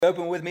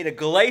Open with me to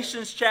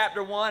Galatians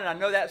chapter 1. And I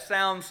know that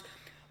sounds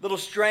a little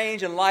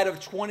strange in light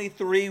of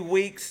 23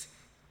 weeks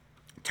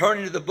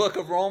turning to the book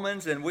of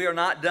Romans, and we are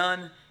not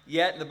done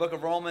yet in the book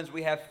of Romans.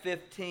 We have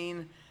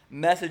 15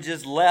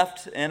 messages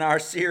left in our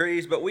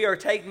series, but we are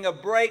taking a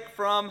break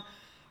from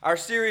our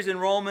series in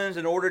Romans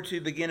in order to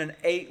begin an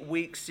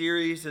 8-week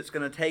series that's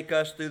going to take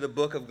us through the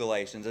book of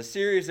Galatians, a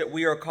series that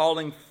we are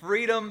calling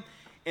Freedom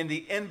in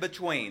the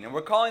In-Between. And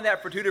we're calling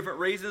that for two different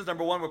reasons.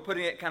 Number one, we're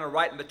putting it kind of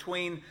right in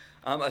between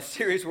a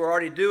series we're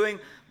already doing,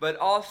 but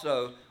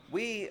also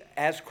we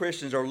as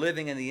Christians are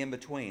living in the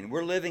in-between.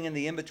 We're living in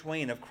the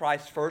in-between of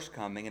Christ's first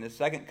coming and His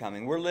second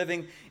coming. We're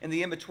living in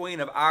the in-between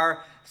of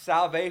our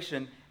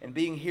salvation and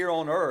being here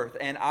on earth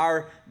and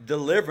our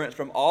deliverance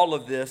from all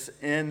of this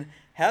in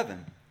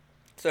heaven.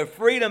 So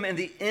freedom in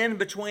the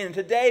in-between. And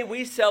today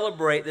we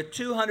celebrate the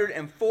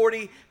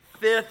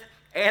 245th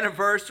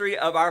anniversary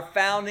of our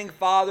founding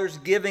fathers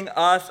giving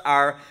us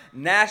our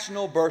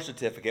national birth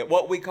certificate,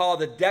 what we call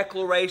the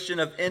Declaration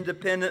of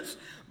Independence,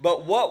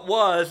 but what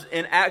was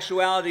in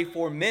actuality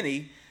for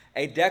many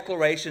a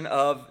declaration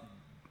of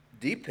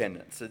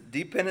dependence, a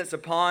dependence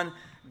upon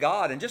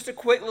God. And just a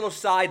quick little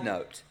side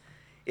note,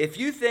 if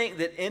you think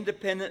that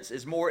independence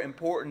is more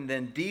important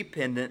than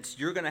dependence,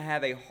 you're going to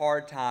have a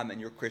hard time in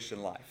your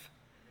Christian life.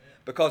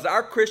 Because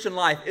our Christian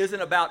life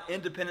isn't about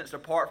independence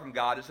apart from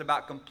God. It's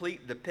about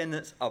complete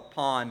dependence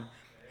upon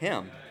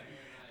Him.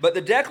 But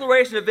the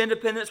Declaration of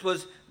Independence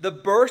was the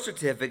birth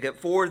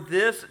certificate for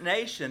this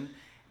nation.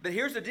 But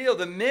here's the deal.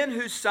 The men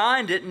who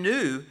signed it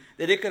knew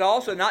that it could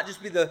also not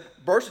just be the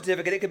birth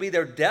certificate, it could be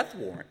their death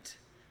warrant.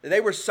 That they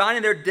were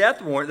signing their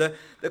death warrant.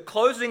 The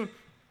closing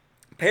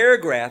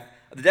paragraph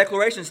of the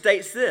Declaration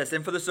states this: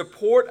 "And for the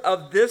support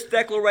of this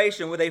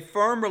declaration with a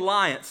firm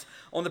reliance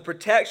on the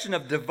protection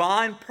of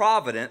divine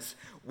providence,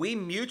 we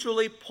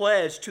mutually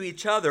pledge to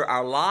each other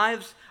our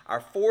lives,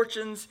 our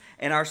fortunes,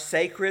 and our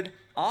sacred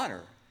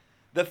honor."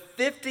 The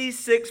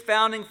 56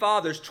 founding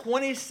fathers,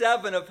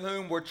 27 of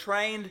whom were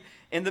trained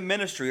in the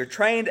ministry or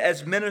trained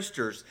as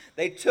ministers,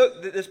 they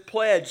took this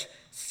pledge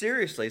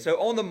seriously. So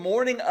on the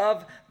morning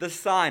of the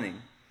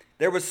signing,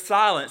 there was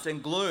silence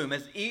and gloom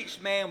as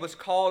each man was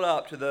called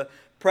up to the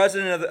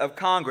president of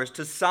Congress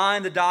to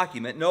sign the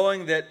document,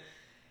 knowing that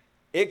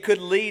it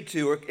could lead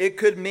to, or it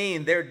could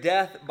mean, their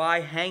death by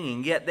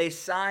hanging. Yet they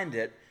signed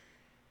it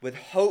with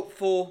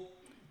hopeful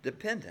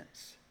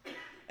dependence.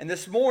 And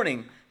this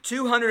morning,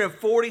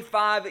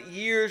 245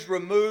 years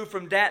removed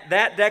from that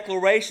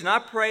declaration, I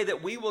pray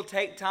that we will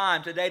take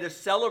time today to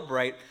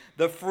celebrate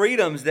the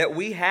freedoms that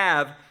we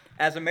have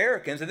as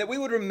Americans, and that we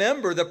would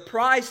remember the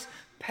price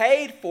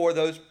paid for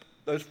those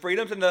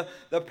freedoms and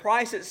the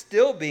price that's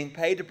still being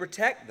paid to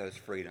protect those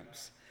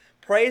freedoms.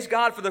 Praise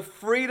God for the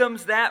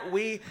freedoms that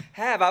we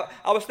have.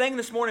 I was thinking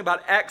this morning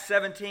about Acts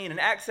 17. In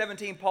Acts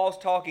 17, Paul's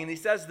talking, and he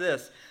says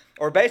this,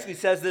 or basically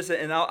says this,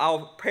 and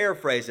I'll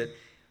paraphrase it.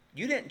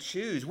 You didn't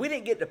choose. We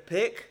didn't get to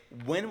pick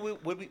when we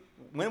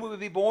would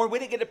be born. We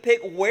didn't get to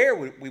pick where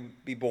we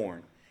would be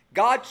born.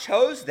 God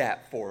chose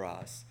that for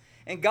us.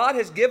 And God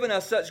has given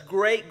us such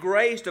great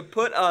grace to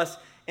put us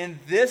in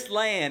this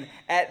land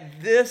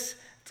at this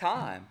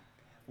time.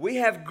 We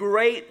have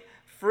great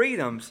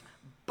freedoms,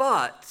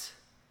 but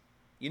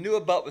you knew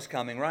a but was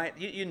coming, right?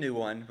 You knew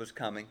one was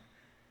coming.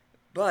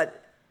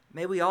 But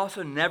may we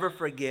also never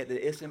forget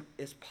that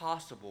it's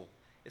possible.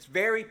 It's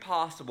very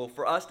possible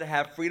for us to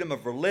have freedom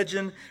of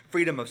religion,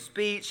 freedom of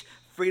speech,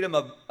 freedom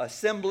of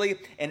assembly,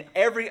 and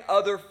every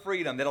other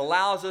freedom that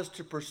allows us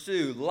to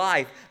pursue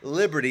life,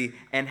 liberty,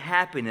 and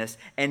happiness,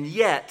 and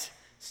yet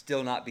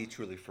still not be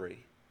truly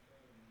free.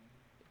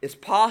 It's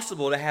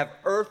possible to have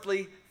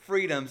earthly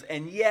freedoms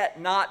and yet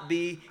not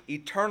be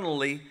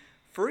eternally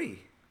free.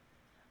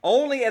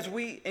 Only as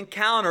we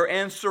encounter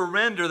and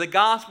surrender the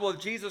gospel of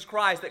Jesus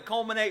Christ that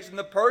culminates in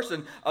the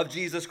person of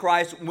Jesus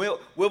Christ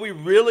will we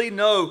really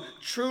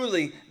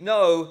truly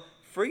know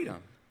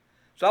freedom.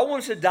 So I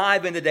want us to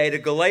dive in today to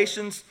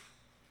Galatians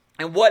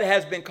and what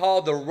has been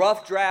called the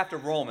rough draft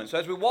of Romans. So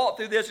as we walk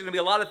through this, there's going to be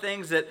a lot of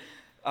things that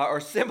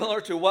are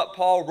similar to what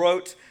Paul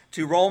wrote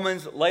to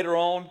Romans later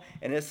on.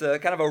 And it's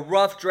kind of a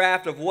rough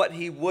draft of what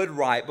he would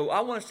write. But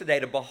I want us today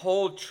to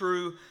behold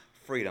true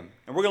freedom.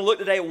 And we're going to look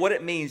today at what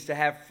it means to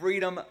have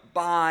freedom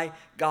by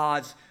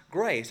God's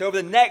grace. Over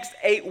the next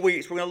 8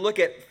 weeks, we're going to look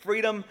at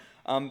freedom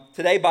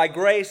today by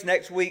grace,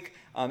 next week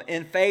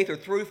in faith or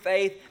through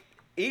faith.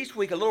 Each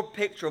week, a little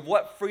picture of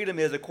what freedom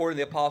is according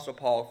to the Apostle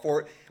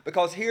Paul.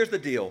 Because here's the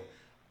deal.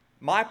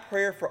 My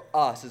prayer for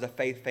us as a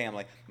faith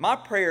family, my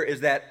prayer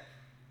is that,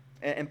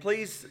 and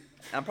please,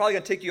 I'm probably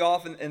going to tick you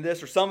off in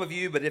this, or some of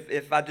you, but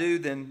if I do,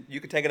 then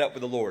you can take it up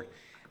with the Lord.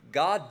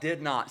 God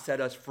did not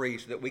set us free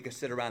so that we could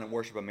sit around and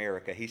worship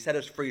America. He set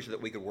us free so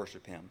that we could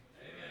worship Him.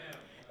 Amen.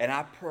 And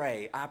I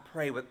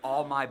pray with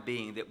all my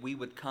being that we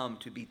would come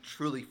to be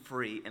truly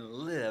free and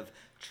live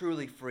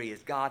truly free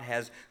as God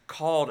has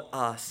called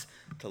us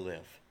to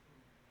live.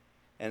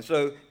 And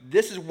so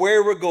this is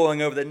where we're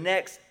going over the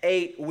next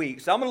 8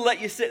 weeks. So I'm going to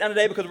let you sit down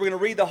today because we're going to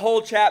read the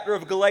whole chapter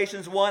of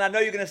Galatians 1. I know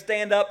you're going to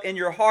stand up in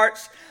your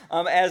hearts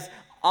as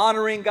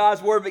honoring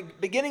God's word.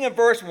 Beginning in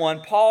verse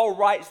 1, Paul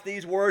writes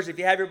these words. If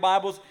you have your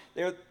Bibles,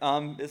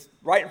 it's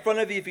right in front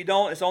of you. If you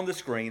don't, it's on the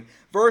screen.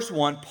 Verse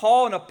 1,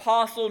 Paul, an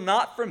apostle,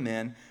 not from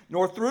men,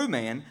 nor through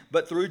man,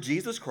 but through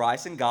Jesus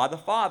Christ and God the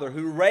Father,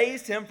 who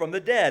raised him from the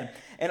dead,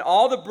 and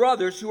all the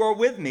brothers who are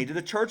with me, to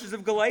the churches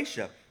of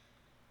Galatia.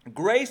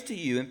 Grace to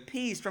you and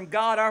peace from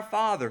God our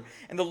Father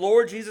and the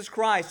Lord Jesus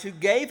Christ, who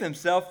gave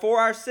himself for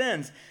our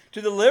sins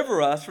to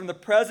deliver us from the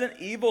present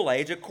evil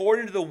age,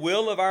 according to the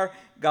will of our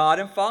God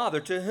and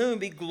Father, to whom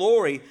be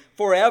glory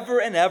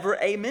forever and ever.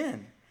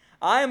 Amen.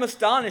 I am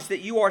astonished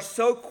that you are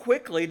so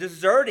quickly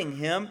deserting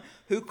him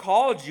who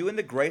called you in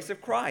the grace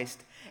of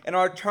Christ, and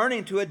are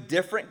turning to a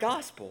different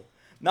gospel.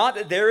 Not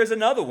that there is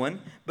another one,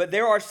 but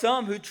there are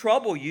some who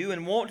trouble you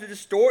and want to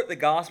distort the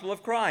gospel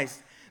of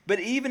Christ. But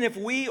even if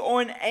we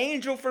or an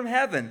angel from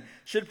heaven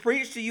should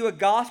preach to you a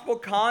gospel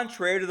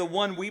contrary to the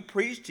one we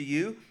preach to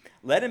you,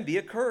 let him be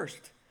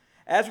accursed.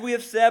 As we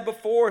have said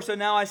before, so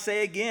now I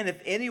say again,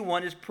 if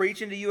anyone is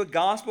preaching to you a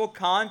gospel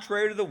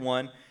contrary to the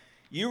one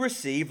you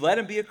receive, let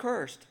him be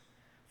accursed.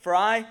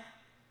 Am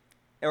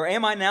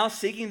I now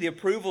seeking the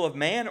approval of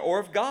man or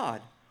of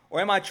God?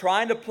 Or am I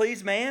trying to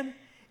please man?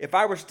 If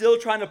I were still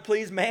trying to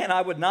please man,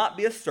 I would not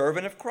be a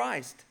servant of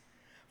Christ.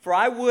 For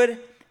I would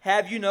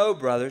have you know,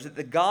 brothers, that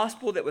the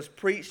gospel that was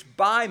preached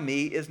by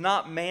me is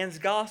not man's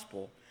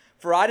gospel.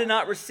 For I did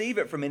not receive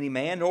it from any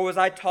man, nor was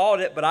I taught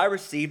it, but I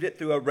received it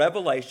through a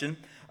revelation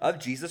of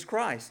Jesus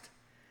Christ.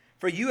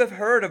 For you have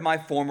heard of my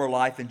former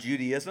life in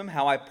Judaism,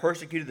 how I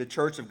persecuted the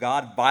church of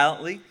God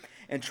violently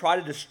and tried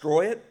to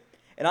destroy it.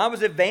 And I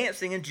was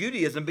advancing in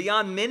Judaism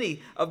beyond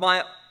many of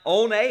my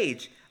own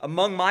age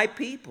among my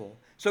people.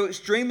 So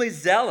extremely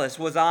zealous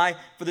was I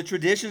for the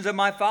traditions of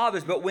my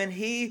fathers. But when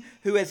he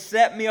who had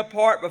set me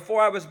apart before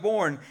I was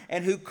born,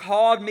 and who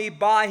called me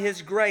by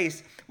his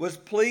grace, was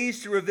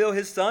pleased to reveal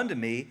his Son to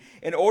me,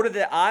 in order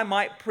that I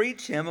might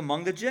preach him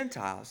among the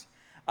Gentiles,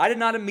 I did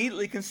not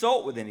immediately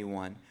consult with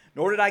anyone,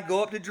 nor did I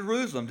go up to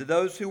Jerusalem to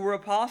those who were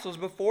apostles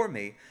before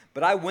me,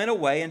 but I went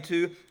away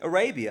into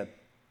Arabia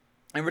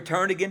and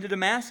returned again to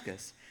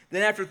Damascus.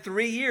 Then after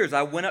 3 years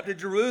I went up to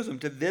Jerusalem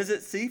to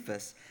visit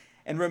Cephas,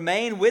 and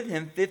remained with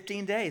him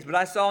 15 days. But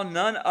I saw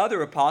none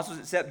other apostles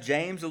except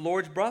James, the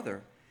Lord's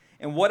brother.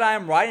 And what I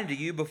am writing to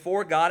you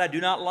before God, I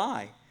do not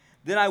lie.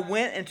 Then I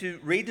went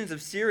into regions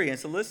of Syria and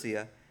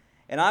Cilicia,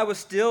 and I was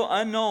still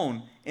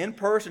unknown in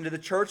person to the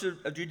church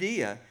of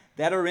Judea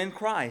that are in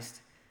Christ.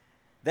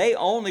 They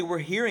only were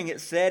hearing it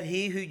said,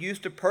 he who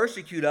used to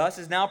persecute us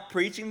is now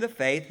preaching the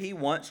faith he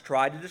once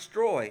tried to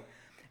destroy.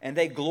 And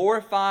they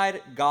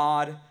glorified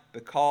God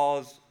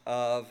because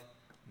of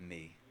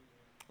me.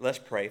 Let's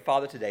pray.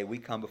 Father, today we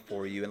come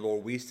before you, and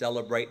Lord, we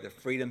celebrate the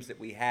freedoms that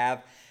we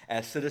have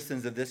as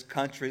citizens of this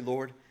country,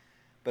 Lord.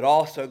 But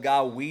also,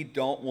 God, we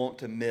don't want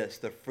to miss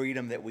the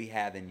freedom that we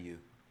have in you.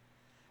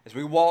 As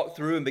we walk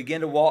through and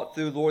begin to walk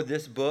through, Lord,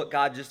 this book,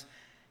 God, just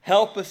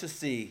help us to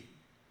see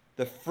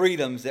the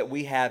freedoms that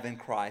we have in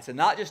Christ. And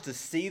not just to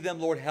see them,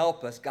 Lord,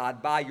 help us,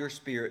 God, by your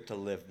Spirit to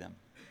live them.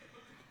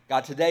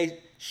 God, today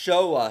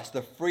show us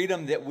the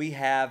freedom that we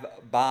have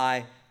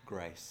by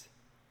grace.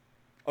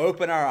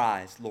 Open our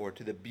eyes, Lord,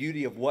 to the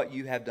beauty of what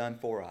you have done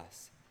for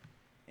us.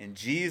 In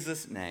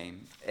Jesus'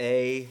 name,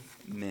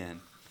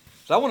 amen.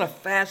 So I want to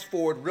fast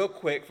forward real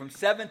quick from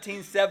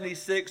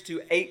 1776 to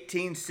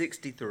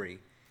 1863.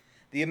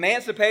 The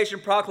Emancipation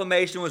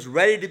Proclamation was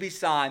ready to be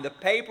signed. The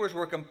papers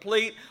were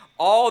complete.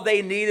 All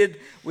they needed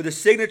was the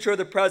signature of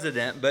the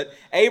president, but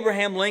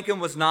Abraham Lincoln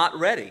was not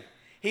ready.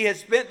 He had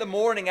spent the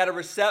morning at a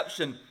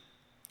reception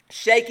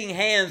shaking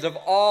hands of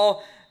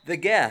all the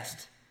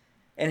guests.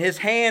 And his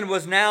hand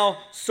was now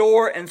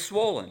sore and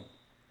swollen.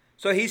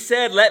 So he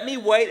said, let me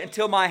wait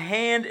until my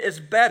hand is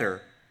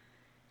better.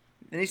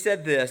 And he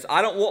said this,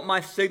 I don't want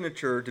my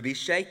signature to be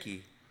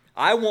shaky.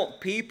 I want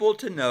people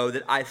to know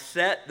that I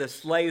set the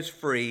slaves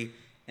free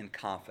in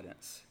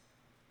confidence.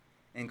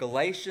 In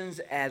Galatians,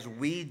 as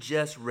we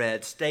just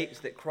read, states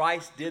that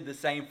Christ did the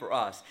same for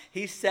us.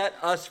 He set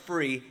us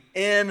free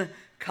in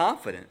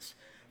confidence.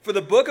 For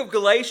the book of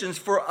Galatians,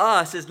 for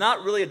us, is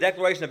not really a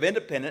declaration of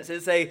independence.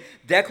 It's a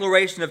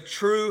declaration of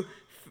true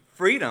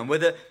freedom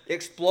with an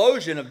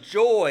explosion of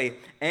joy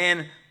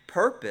and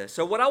purpose.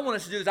 So what I want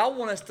us to do is I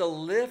want us to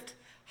lift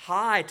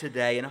high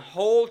today and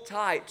hold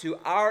tight to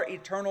our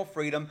eternal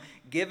freedom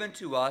given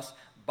to us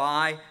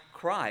by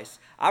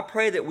Christ. I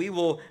pray that we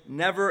will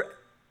never,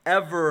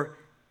 ever,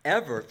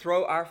 ever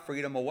throw our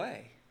freedom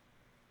away.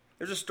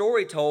 There's a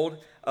story told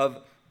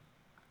of,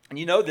 and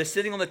you know this,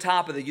 sitting on the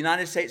top of the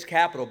United States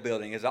Capitol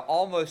building is an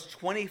almost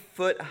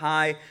 20-foot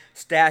high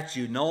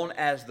statue known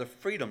as the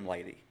Freedom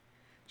Lady.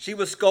 She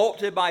was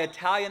sculpted by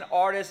Italian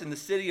artists in the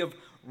city of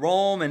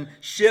Rome and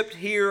shipped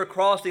here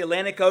across the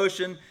Atlantic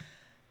Ocean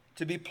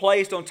to be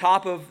placed on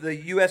top of the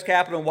U.S.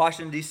 Capitol in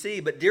Washington, D.C.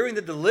 But during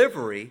the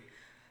delivery,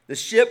 the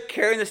ship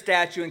carrying the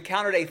statue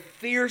encountered a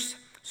fierce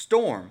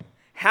storm.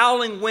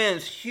 Howling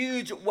winds,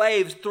 huge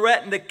waves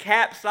threatened to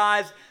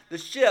capsize the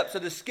ship. So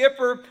the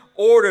skipper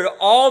ordered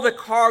all the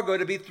cargo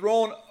to be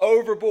thrown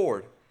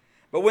overboard.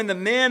 But when the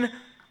men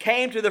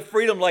came to the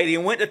Freedom Lady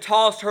and went to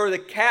toss her, the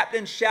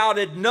captain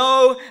shouted,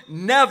 "No,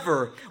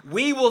 never.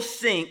 We will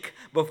sink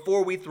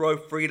before we throw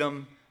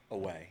freedom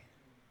away."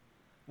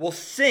 We'll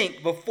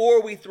sink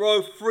before we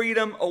throw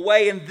freedom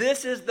away. And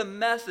this is the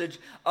message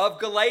of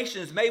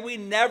Galatians. May we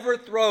never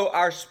throw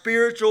our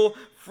spiritual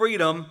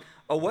freedom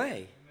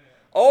away.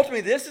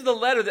 Ultimately, this is the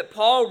letter that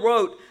Paul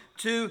wrote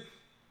to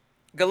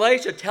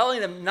Galatia,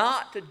 telling them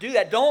not to do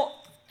that. Don't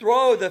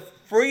throw the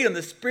freedom,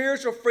 the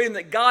spiritual freedom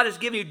that God has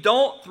given you,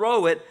 don't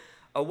throw it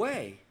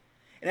away.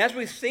 And as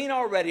we've seen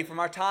already from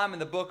our time in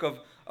the book of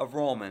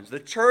Romans, the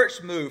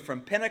church moved from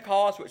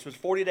Pentecost, which was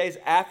 40 days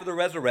after the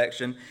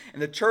resurrection,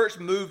 and the church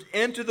moved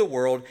into the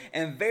world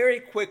and very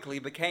quickly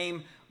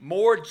became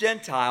more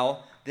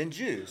Gentile than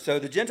Jews. So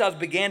the Gentiles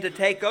began to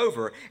take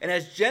over. And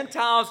as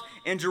Gentiles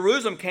in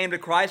Jerusalem came to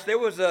Christ, there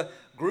was a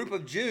group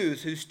of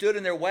Jews who stood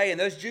in their way, and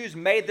those Jews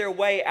made their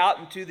way out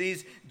into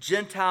these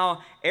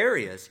Gentile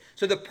areas.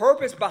 So the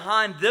purpose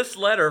behind this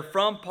letter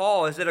from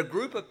Paul is that a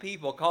group of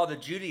people called the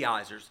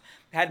Judaizers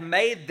had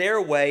made their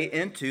way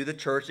into the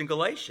church in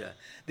Galatia.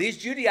 These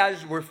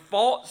Judaizers were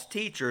false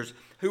teachers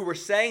who were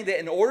saying that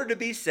in order to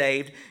be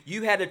saved,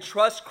 you had to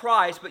trust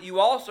Christ, but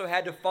you also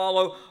had to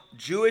follow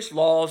Jewish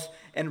laws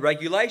and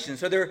regulations.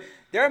 So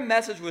their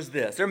message was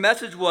this. Their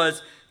message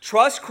was,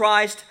 trust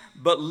Christ,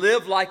 but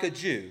live like a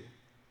Jew.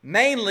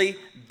 Mainly,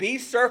 be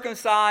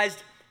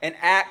circumcised and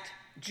act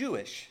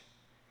Jewish.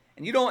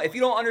 And if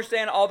you don't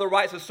understand all the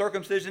rites of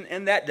circumcision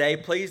in that day,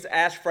 please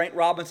ask Frank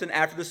Robinson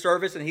after the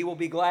service, and he will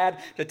be glad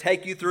to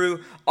take you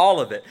through all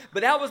of it.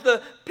 But that was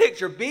the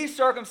picture. Be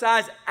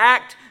circumcised,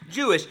 act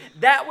Jewish.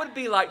 That would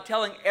be like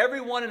telling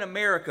everyone in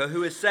America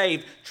who is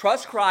saved,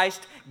 trust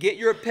Christ, get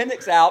your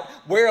appendix out,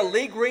 wear a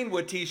Lee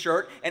Greenwood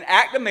t-shirt, and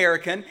act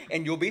American,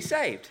 and you'll be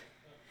saved.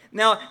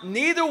 Now,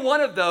 neither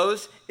one of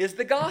those is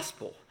the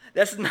gospel.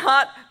 That's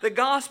not the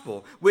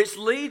gospel, which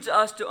leads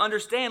us to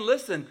understand,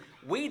 listen,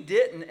 we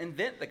didn't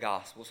invent the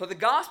gospel. So the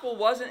gospel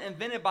wasn't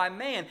invented by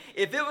man.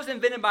 If it was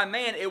invented by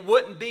man, it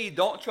wouldn't be,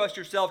 don't trust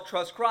yourself,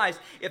 trust Christ.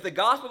 If the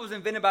gospel was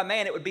invented by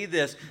man, it would be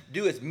this: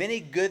 do as many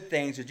good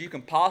things as you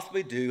can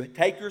possibly do,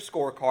 take your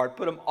scorecard,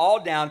 put them all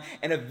down,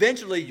 and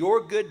eventually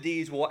your good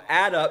deeds will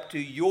add up to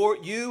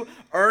you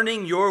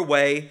earning your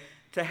way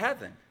to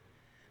heaven.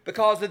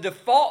 Because the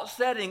default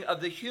setting of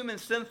the human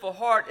sinful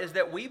heart is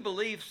that we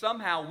believe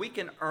somehow we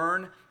can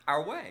earn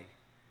our way.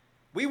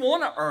 We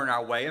want to earn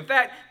our way. In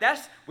fact,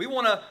 we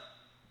want to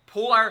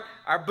pull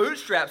our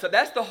bootstraps up.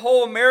 That's the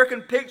whole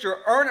American picture.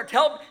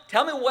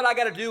 Tell me what I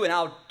got to do and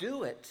I'll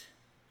do it.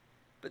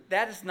 But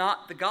that is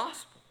not the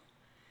gospel.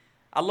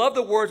 I love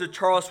the words of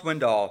Charles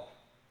Swindoll.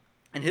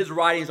 In his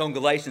writings on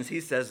Galatians,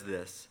 he says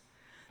this: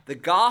 the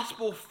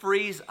gospel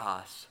frees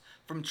us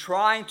from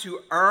trying to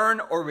earn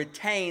or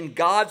retain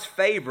God's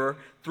favor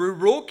through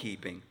rule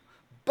keeping.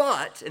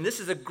 But, and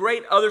this is a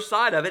great other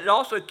side of it, it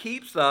also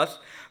keeps us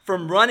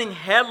from running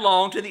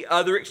headlong to the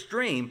other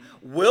extreme,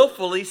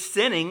 willfully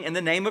sinning in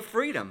the name of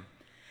freedom.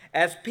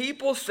 As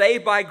people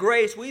saved by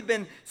grace, we've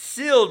been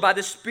sealed by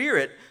the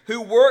Spirit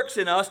who works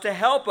in us to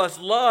help us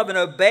love and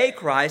obey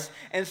Christ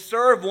and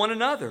serve one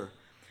another.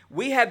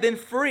 We have been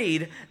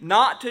freed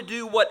not to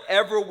do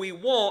whatever we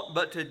want,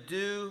 but to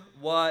do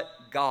what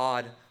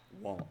God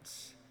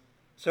wants.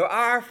 So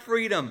our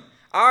freedom.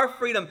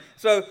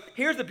 So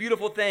here's the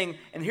beautiful thing,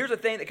 and here's the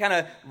thing that kind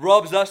of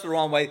rubs us the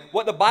wrong way.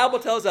 What the Bible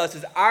tells us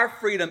is our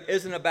freedom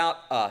isn't about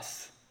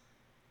us.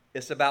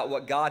 It's about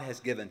what God has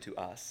given to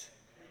us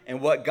and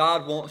what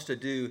God wants to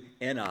do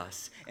in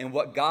us and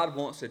what God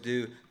wants to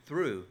do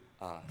through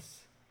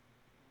us.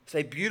 It's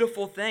a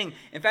beautiful thing.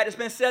 In fact, it's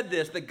been said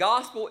this: the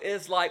gospel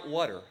is like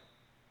water.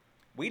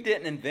 We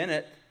didn't invent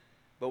it,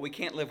 but we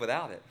can't live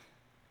without it.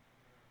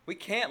 We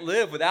can't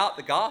live without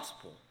the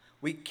gospel.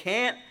 We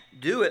can't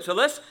do it. So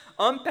let's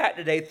unpack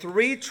today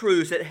 3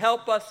 truths that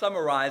help us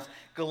summarize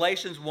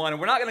Galatians 1. And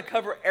we're not going to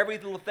cover every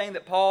little thing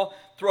that Paul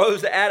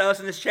throws at us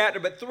in this chapter,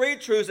 but 3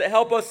 truths that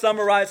help us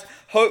summarize,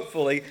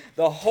 hopefully,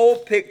 the whole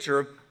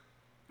picture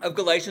of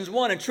Galatians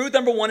 1. And truth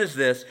number 1 is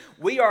this: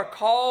 we are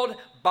called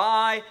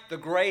by the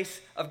grace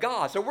of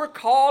God. So we're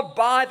called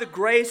by the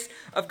grace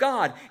of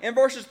God. In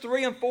verses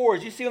 3 and 4,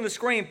 as you see on the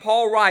screen,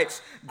 Paul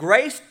writes,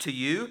 "Grace to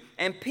you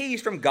and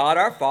peace from God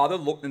our Father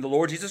and the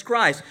Lord Jesus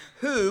Christ,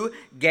 who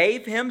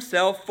gave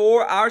himself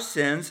for our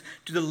sins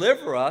to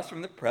deliver us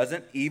from the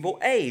present evil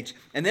age."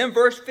 And then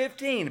verse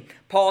 15,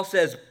 Paul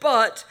says,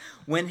 "But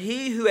when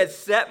he who had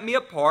set me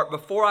apart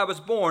before I was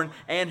born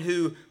and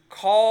who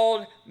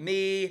called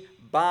me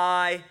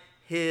by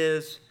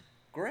his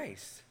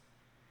grace."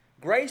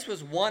 Grace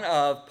was one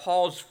of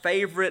Paul's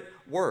favorite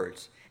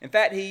words. In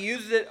fact, he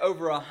uses it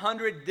over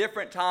 100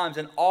 different times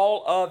in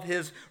all of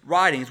his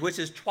writings, which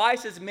is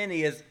twice as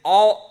many as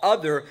all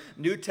other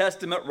New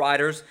Testament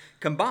writers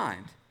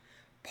combined.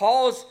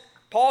 Paul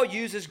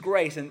uses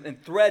grace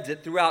and threads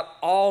it throughout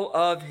all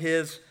of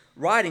his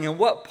writing. And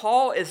what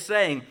Paul is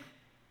saying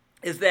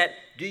is that,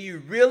 do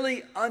you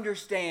really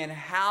understand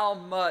how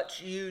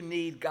much you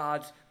need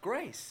God's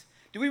grace?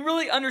 Do we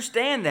really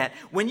understand that?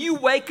 When you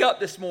wake up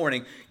this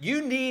morning, you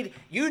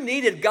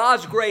needed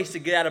God's grace to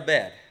get out of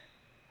bed.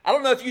 I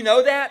don't know if you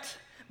know that,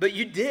 but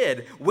you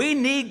did. We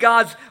need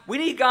God's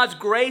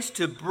grace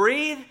to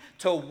breathe,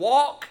 to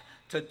walk,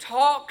 to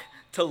talk,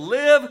 to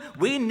live.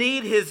 We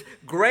need His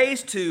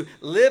grace to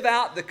live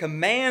out the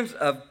commands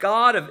of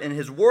God in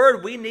His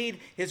Word. We need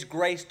His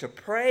grace to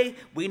pray.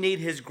 We need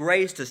His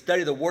grace to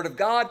study the Word of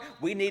God.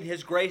 We need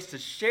His grace to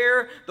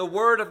share the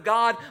Word of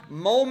God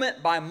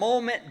moment by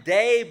moment,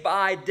 day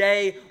by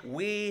day.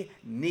 We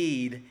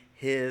need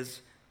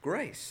His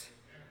grace.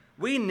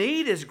 We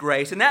need His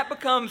grace, and that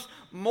becomes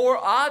more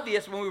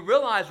obvious when we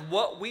realize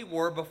what we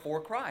were before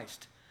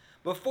Christ.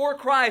 Before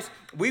Christ,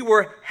 we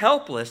were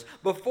helpless.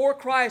 Before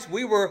Christ,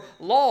 we were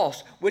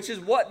lost, which is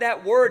what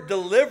that word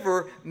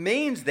deliver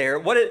means there,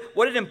 what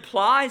it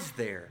implies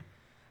there.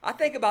 I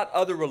think about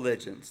other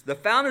religions. The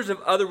founders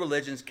of other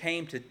religions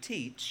came to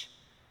teach,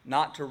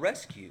 not to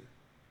rescue.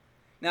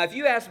 Now, if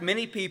you ask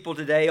many people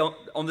today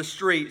on the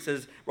streets,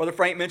 as Brother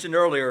Frank mentioned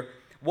earlier,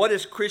 what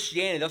is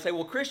Christianity? They'll say,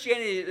 well,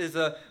 Christianity is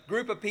a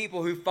group of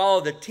people who follow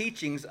the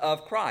teachings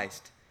of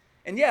Christ.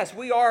 And yes,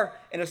 we are,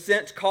 in a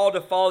sense, called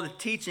to follow the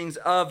teachings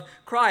of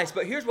Christ.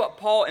 But here's what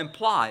Paul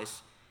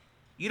implies.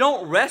 You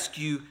don't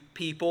rescue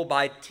people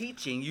by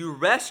teaching. You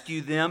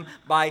rescue them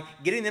by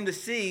getting them to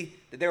see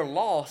that they're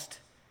lost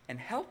and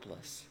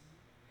helpless.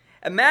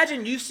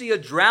 Imagine you see a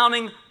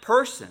drowning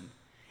person.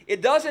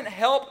 It doesn't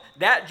help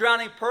that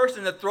drowning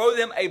person to throw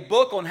them a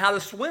book on how to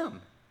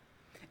swim.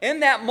 In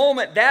that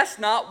moment, that's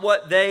not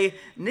what they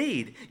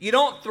need. You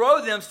don't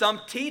throw them some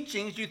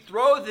teachings. You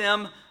throw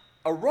them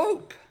a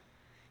rope.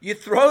 You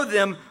throw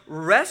them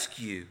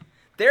rescue.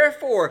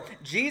 Therefore,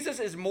 Jesus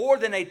is more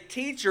than a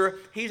teacher.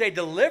 He's a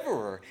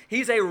deliverer.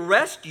 He's a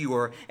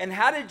rescuer. And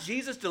how did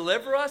Jesus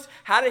deliver us?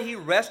 How did He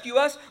rescue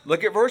us?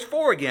 Look at verse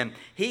 4 again.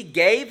 He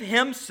gave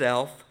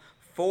Himself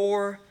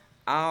for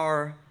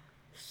our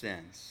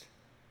sins.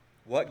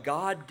 What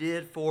God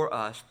did for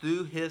us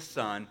through His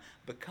Son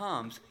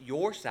becomes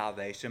your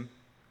salvation,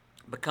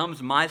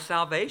 becomes my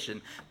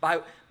salvation,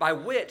 by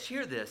which,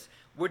 hear this,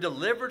 we're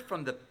delivered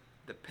from the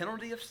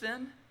penalty of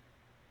sin.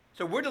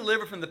 So we're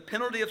delivered from the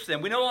penalty of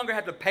sin. We no longer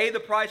have to pay the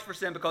price for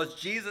sin because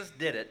Jesus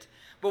did it.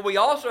 But we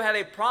also have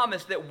a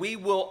promise that we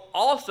will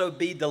also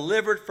be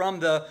delivered from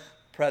the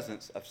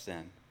presence of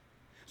sin.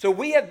 So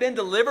we have been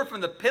delivered from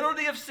the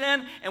penalty of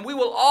sin, and we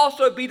will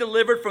also be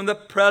delivered from the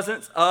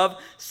presence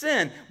of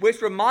sin,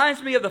 which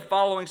reminds me of the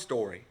following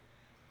story.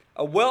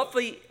 A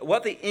wealthy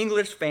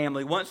English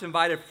family once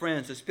invited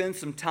friends to spend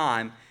some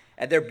time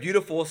at their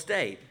beautiful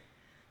estate.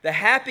 The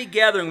happy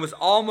gathering was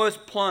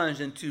almost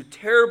plunged into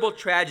terrible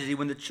tragedy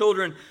when the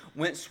children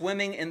went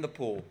swimming in the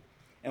pool.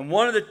 And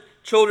one of the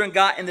children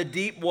got in the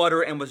deep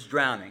water and was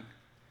drowning.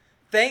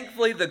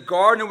 Thankfully, the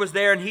gardener was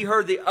there and he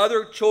heard the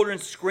other children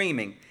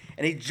screaming.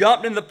 And he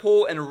jumped in the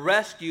pool and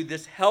rescued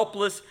this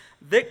helpless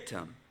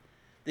victim.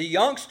 The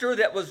youngster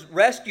that was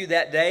rescued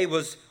that day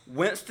was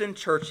Winston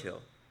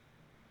Churchill.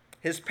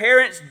 His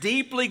parents,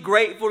 deeply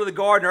grateful to the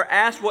gardener,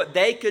 asked what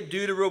they could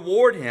do to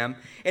reward him.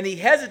 And he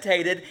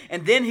hesitated,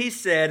 and then he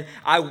said,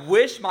 I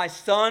wish my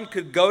son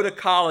could go to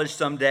college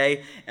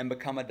someday and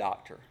become a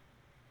doctor.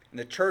 And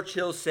the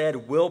Churchills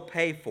said, we'll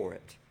pay for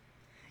it.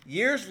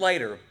 Years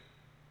later,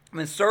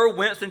 when Sir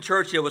Winston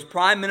Churchill was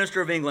Prime Minister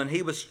of England,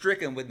 he was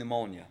stricken with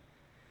pneumonia.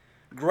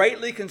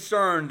 Greatly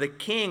concerned, the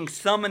king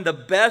summoned the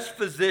best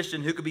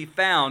physician who could be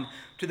found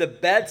to the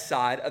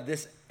bedside of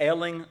this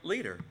ailing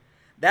leader.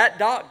 That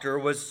doctor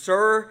was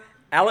Sir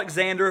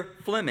Alexander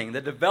Fleming, the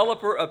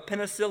developer of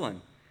penicillin.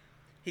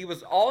 He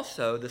was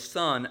also the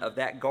son of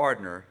that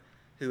gardener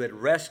who had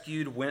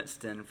rescued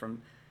Winston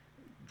from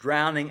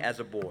drowning as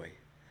a boy.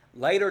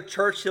 Later,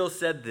 Churchill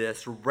said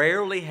this,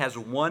 rarely has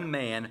one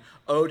man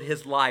owed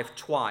his life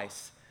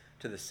twice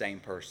to the same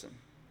person.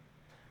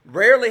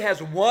 Rarely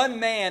has one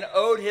man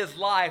owed his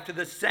life to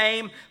the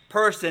same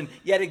person.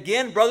 Yet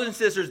again, brothers and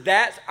sisters,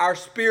 that's our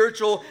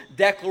spiritual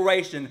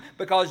declaration.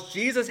 Because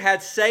Jesus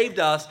had saved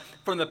us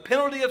from the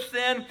penalty of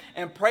sin,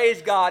 and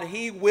praise God,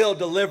 He will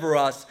deliver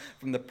us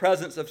from the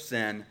presence of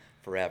sin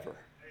forever.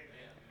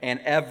 Amen. And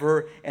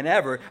ever and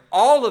ever.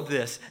 All of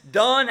this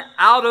done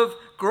out of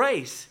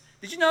grace.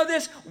 Did you know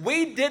this?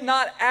 We did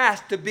not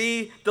ask to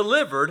be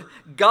delivered.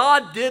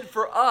 God did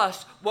for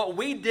us what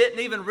we didn't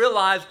even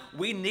realize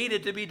we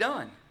needed to be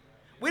done.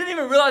 We didn't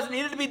even realize it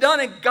needed to be done,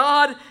 and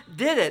God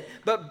did it.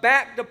 But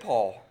back to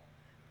Paul.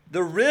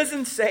 The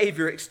risen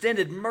Savior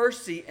extended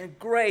mercy and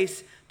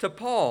grace to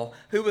Paul,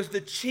 who was the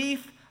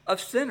chief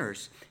of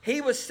sinners. He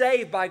was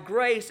saved by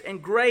grace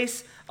and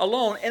grace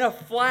alone. In a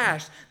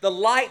flash, the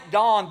light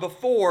dawned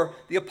before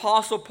the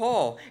Apostle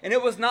Paul. And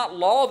it was not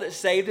law that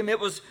saved him, it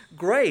was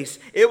grace.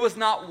 It was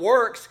not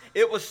works,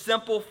 it was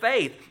simple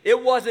faith.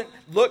 It wasn't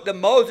look to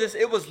Moses,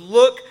 it was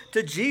look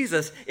to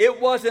Jesus. It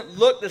wasn't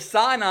look to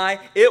Sinai,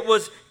 it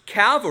was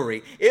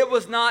Calvary. It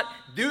was not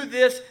do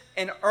this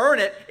and earn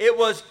it. It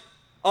was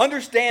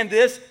understand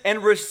this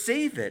and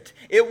receive it.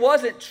 It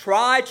wasn't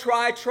try.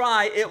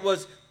 It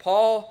was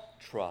Paul,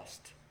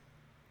 trust.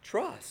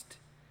 Trust.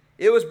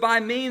 It was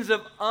by means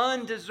of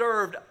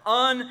undeserved,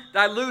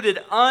 undiluted,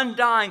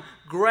 undying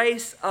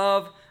grace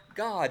of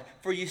God.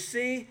 For you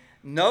see,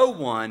 no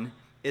one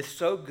is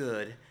so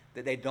good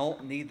that they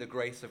don't need the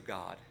grace of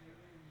God.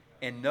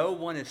 And no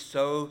one is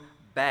so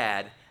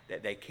bad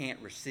that they can't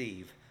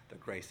receive the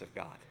grace of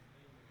God.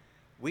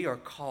 We are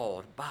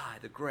called by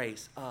the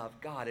grace of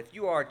God. If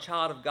you are a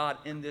child of God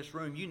in this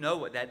room, you know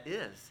what that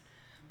is.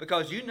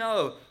 Because you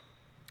know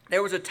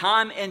there was a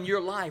time in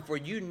your life where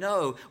you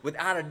know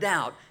without a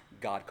doubt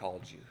God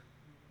called you.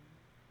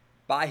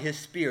 By His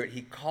Spirit,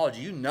 He called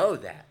you. You know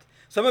that.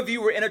 Some of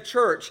you were in a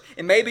church,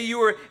 and maybe you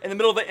were in the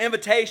middle of an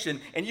invitation,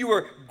 and you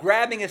were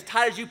grabbing as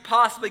tight as you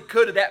possibly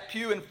could of that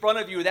pew in front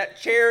of you, or that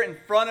chair in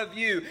front of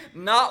you,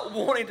 not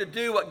wanting to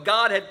do what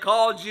God had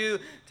called you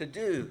to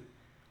do.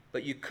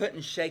 But you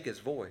couldn't shake His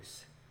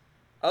voice.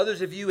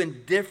 Others of you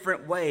in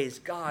different ways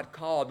God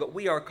called, but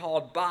we are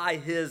called by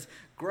His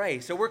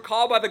grace. So we're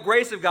called by the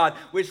grace of God,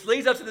 which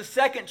leads us to the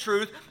second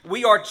truth.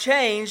 We are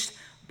changed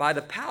by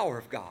the power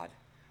of God.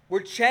 We're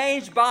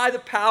changed by the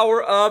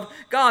power of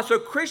God. So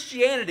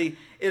Christianity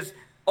is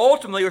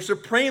ultimately or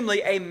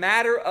supremely a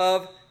matter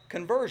of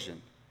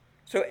conversion.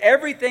 So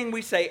everything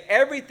we say,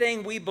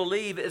 everything we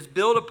believe is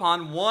built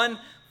upon one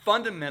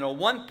fundamental,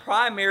 one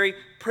primary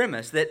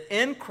premise, that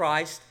in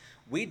Christ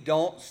we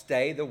don't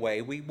stay the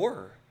way we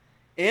were.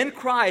 In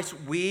Christ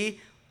we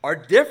are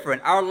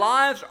different. Our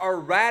lives are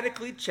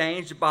radically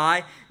changed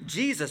by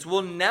Jesus.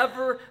 We'll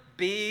never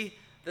be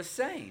the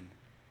same.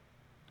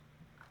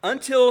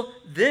 Until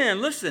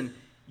then, listen,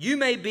 you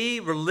may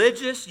be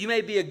religious, you may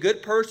be a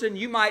good person,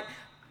 you might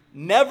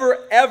never,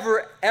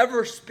 ever,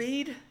 ever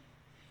speed.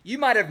 You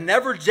might have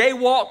never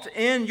jaywalked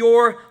in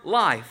your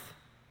life.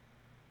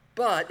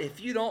 But if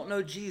you don't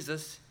know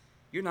Jesus,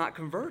 you're not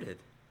converted.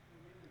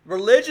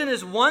 Religion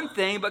is one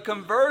thing, but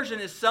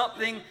conversion is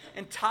something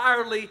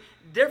entirely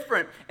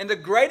different. And the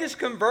greatest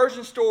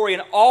conversion story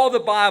in all the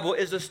Bible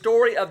is the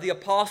story of the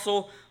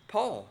Apostle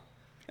Paul.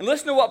 And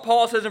listen to what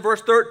Paul says in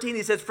verse 13.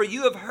 He says, "For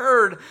you have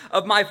heard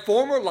of my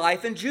former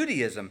life in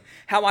Judaism,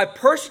 how I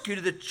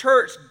persecuted the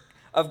church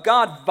of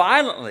God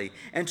violently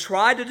and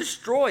tried to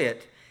destroy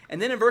it."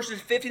 And then in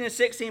verses 15 and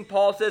 16,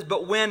 Paul says,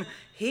 "But when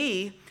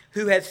He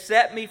who had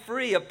set me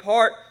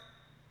apart,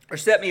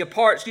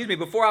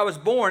 before I was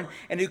born,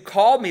 and who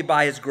called me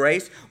by His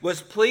grace,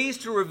 was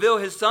pleased to reveal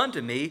His Son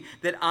to me,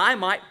 that I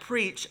might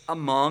preach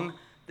among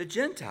the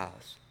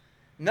Gentiles."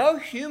 No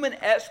human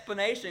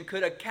explanation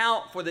could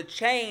account for the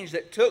change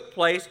that took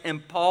place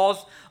in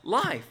Paul's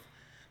life.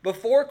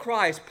 Before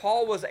Christ,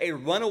 Paul was a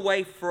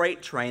runaway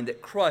freight train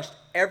that crushed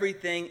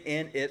everything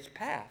in its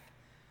path.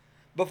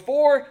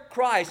 Before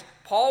Christ,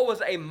 Paul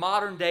was a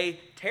modern-day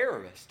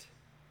terrorist.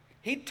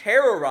 He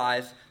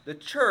terrorized the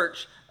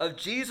church of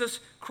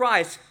Jesus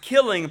Christ,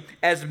 killing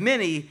as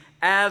many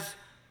as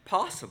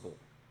possible.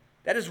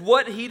 That is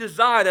what he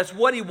desired. That's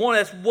what he wanted.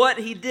 That's what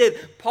he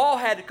did. Paul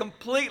had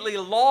completely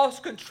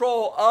lost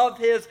control of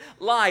his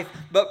life.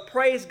 But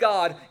praise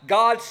God,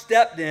 God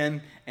stepped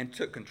in and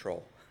took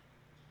control.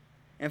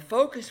 And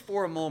focus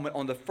for a moment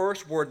on the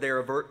first word there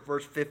of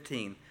verse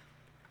 15.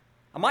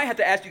 I might have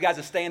to ask you guys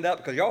to stand up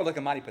because y'all are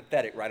looking mighty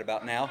pathetic right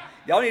about now.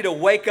 Y'all need to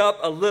wake up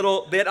a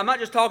little bit. I'm not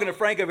just talking to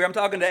Frank over here. I'm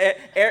talking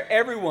to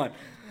everyone.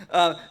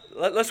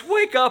 Let's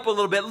wake up a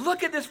little bit.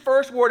 Look at this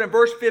first word in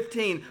verse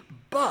 15.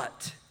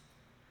 But.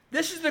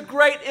 This is the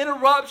great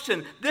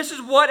interruption. This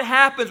is what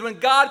happens when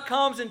God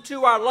comes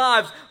into our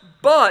lives.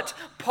 But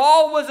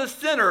Paul was a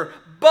sinner,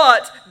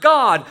 but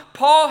God.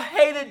 Paul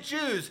hated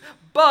Jews,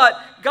 but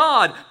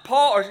God.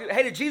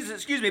 Hated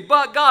Jesus,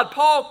 but God.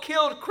 Paul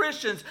killed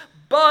Christians,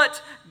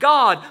 but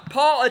God.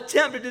 Paul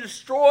attempted to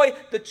destroy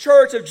the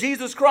church of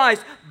Jesus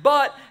Christ,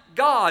 but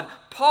God.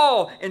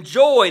 Paul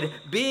enjoyed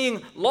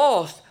being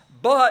lost,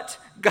 but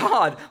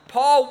God.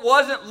 Paul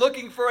wasn't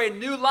looking for a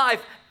new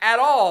life at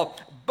all,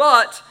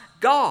 but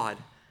God.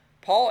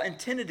 Paul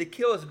intended to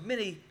kill as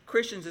many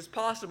Christians as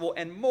possible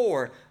and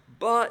more,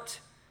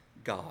 but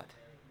God.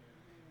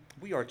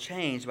 We are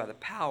changed by the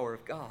power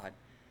of God.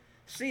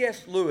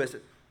 C.S. Lewis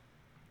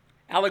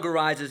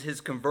allegorizes his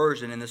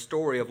conversion in the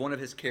story of one of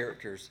his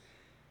characters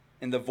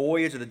in The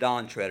Voyage of the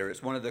Dawn Treader.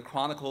 It's one of the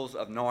Chronicles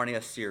of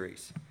Narnia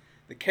series.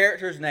 The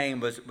character's name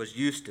was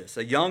Eustace,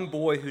 a young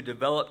boy who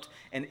developed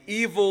an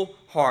evil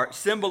heart,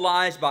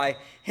 symbolized by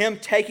him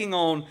taking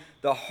on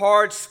the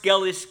hard,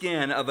 scaly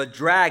skin of a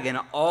dragon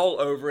all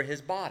over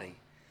his body.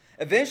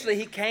 Eventually,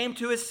 he came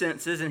to his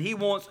senses, and he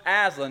wants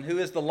Aslan, who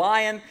is the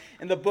lion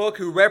in the book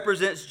who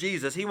represents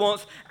Jesus, he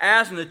wants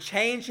Aslan to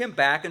change him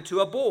back into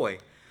a boy.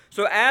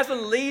 So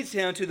Aslan leads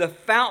him to the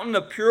fountain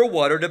of pure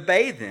water to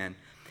bathe in.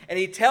 And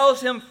he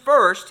tells him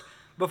first,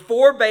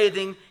 before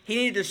bathing, he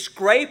needed to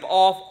scrape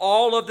off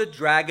all of the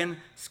dragon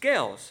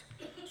scales.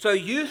 So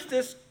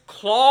Eustace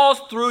claws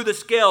through the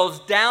scales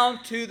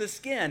down to the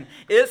skin.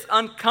 It's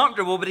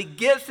uncomfortable, but he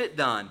gets it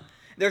done.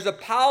 There's a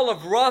pile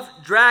of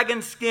rough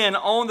dragon skin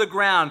on the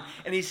ground,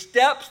 and he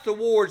steps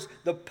towards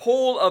the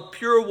pool of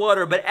pure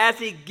water. But as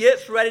he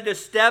gets ready to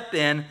step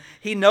in,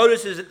 he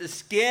notices that the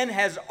skin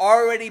has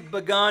already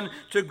begun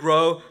to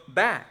grow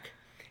back.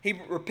 He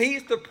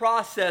repeats the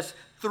process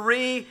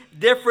 3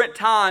 different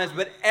times,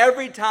 but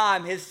every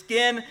time his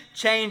skin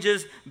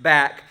changes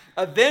back.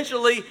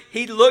 Eventually,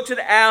 he looks at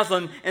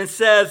Aslan and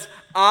says,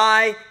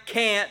 I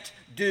can't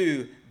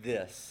do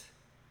this.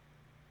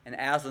 And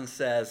Aslan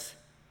says,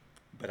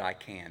 but I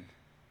can.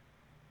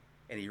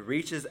 And he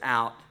reaches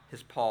out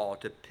his paw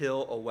to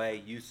peel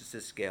away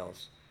Eustace's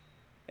scales.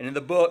 And in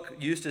the book,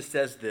 Eustace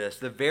says this,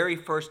 the very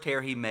first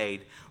tear he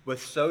made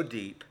was so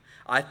deep,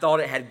 I thought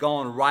it had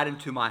gone right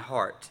into my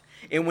heart.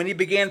 And when he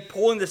began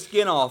pulling the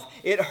skin off,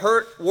 it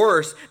hurt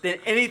worse than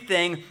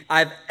anything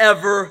I've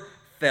ever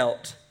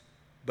felt.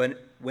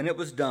 But when it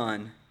was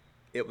done,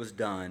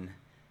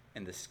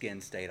 and the skin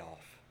stayed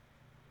off.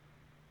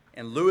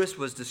 And Lewis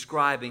was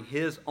describing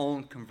his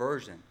own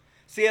conversion.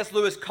 C.S.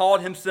 Lewis called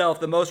himself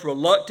the most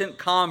reluctant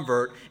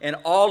convert in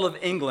all of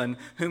England,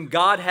 whom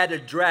God had to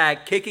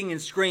drag kicking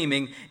and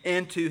screaming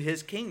into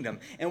his kingdom.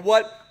 And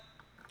what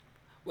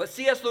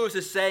C.S. Lewis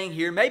is saying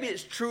here, maybe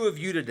it's true of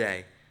you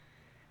today,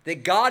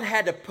 that God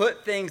had to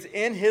put things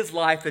in his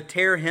life to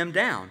tear him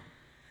down.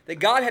 That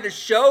God had to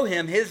show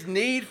him his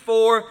need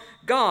for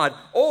God.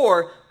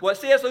 Or what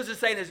C.S. Lewis is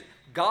saying is,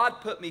 God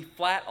put me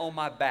flat on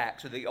my back,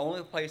 so the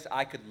only place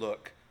I could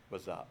look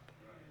was up.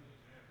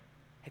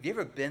 Have you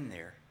ever been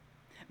there?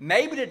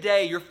 Maybe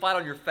today you're flat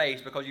on your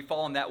face because you've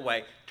fallen that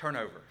way. Turn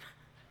over.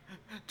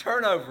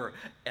 Turn over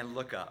and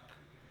look up.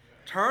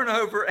 Turn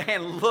over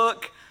and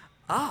look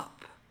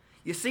up.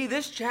 You see,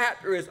 this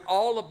chapter is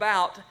all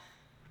about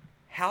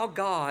how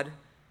God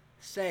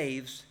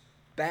saves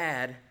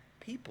bad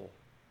people.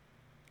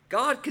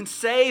 God can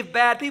save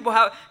bad people.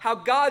 How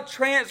God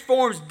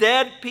transforms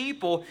dead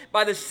people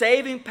by the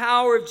saving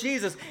power of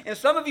Jesus. And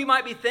some of you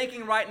might be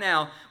thinking right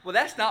now, well,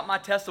 that's not my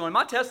testimony.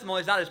 My testimony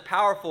is not as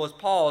powerful as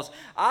Paul's.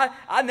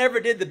 I never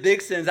did the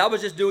big sins. I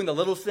was just doing the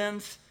little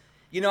sins.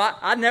 You know,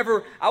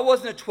 I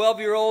wasn't a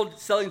 12-year-old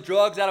selling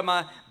drugs out of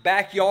my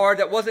backyard.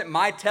 That wasn't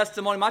my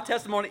testimony. My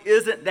testimony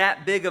isn't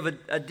that big of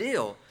a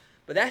deal.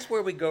 But that's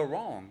where we go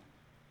wrong.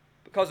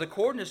 Because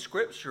according to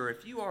Scripture,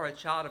 if you are a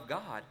child of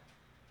God,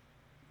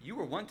 you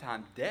were one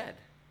time dead.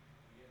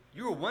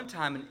 You were one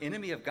time an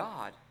enemy of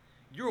God.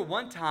 You were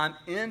one time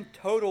in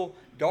total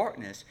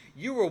darkness.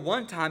 You were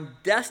one time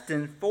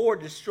destined for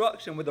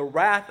destruction with the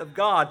wrath of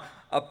God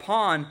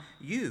upon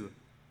you.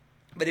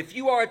 But if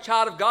you are a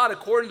child of God,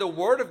 according to the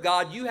Word of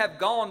God, you have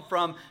gone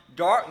from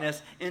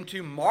darkness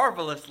into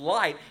marvelous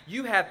light.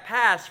 You have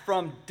passed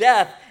from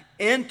death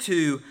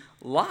into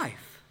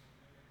life.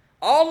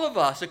 All of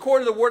us,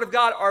 according to the Word of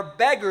God, are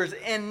beggars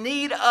in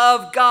need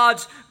of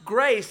God's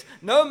grace.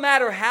 No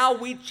matter how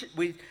we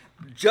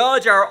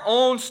judge our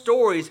own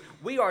stories,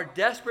 we are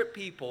desperate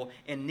people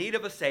in need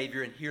of a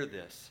Savior. And hear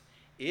this.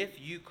 If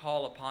you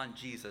call upon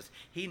Jesus,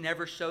 He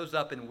never shows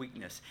up in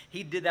weakness.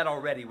 He did that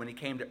already when He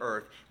came to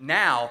earth.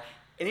 Now,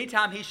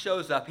 anytime He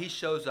shows up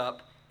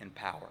in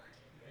power.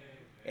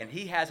 And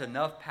He has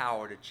enough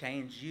power to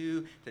change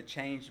you, to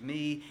change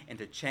me, and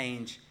to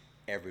change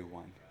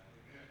everyone.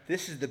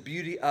 This is the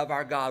beauty of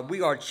our God.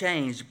 We are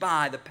changed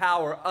by the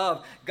power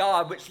of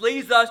God, which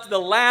leads us to the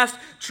last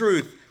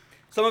truth.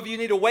 Some of you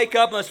need to wake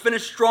up and let's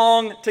finish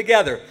strong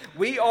together.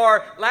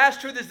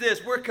 Last truth is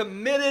this: we're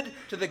committed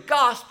to the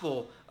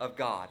gospel of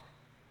God.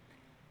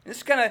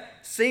 This kind of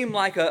seemed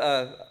like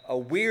a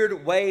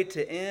weird way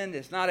to end.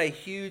 It's not a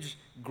huge,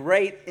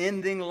 great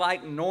ending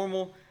like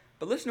normal.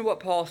 But listen to what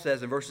Paul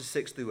says in verses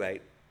 6 through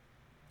 8.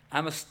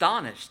 I'm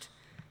astonished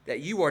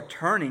that you are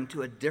turning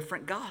to a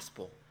different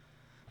gospel.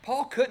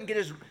 Paul couldn't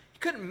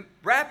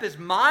wrap his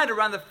mind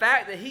around the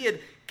fact that he had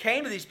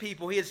came to these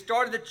people. He had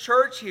started the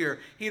church here.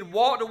 He had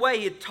walked away.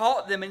 He had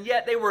taught them, and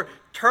yet they were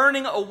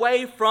turning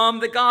away from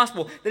the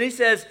gospel. Then he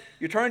says,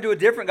 you're turning to a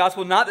different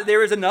gospel. Not that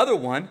there is another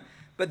one,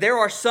 but there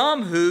are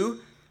some who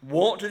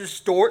want to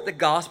distort the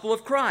gospel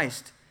of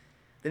Christ.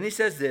 Then he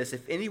says this: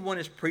 if anyone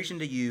is preaching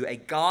to you a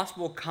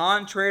gospel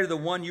contrary to the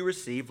one you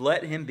received,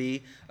 let him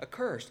be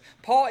accursed.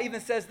 Paul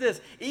even says this: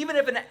 even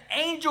if an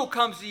angel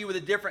comes to you with a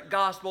different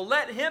gospel,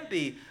 let him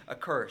be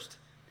accursed.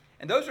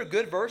 And those are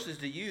good verses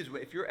to use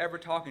if you're ever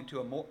talking to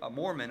a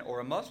Mormon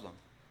or a Muslim,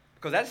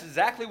 because that's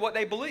exactly what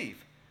they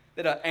believe.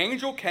 That an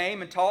angel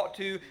came and talked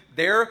to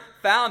their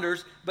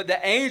founders, but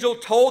the angel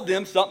told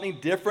them something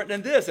different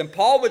than this. And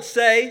Paul would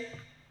say,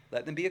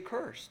 let them be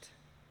accursed.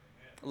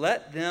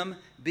 Let them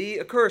be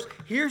accursed.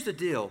 Here's the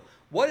deal.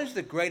 What is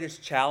the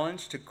greatest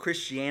challenge to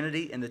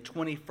Christianity in the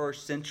 21st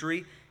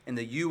century in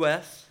the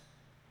U.S.?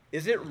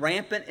 Is it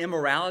rampant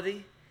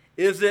immorality?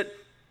 Is it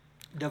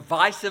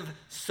divisive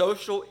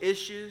social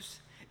issues?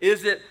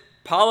 Is it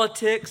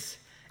politics?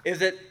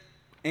 Is it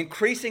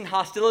increasing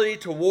hostility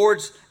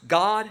towards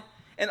God?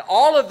 And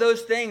all of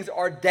those things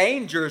are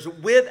dangers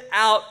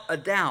without a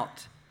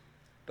doubt.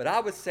 But I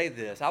would say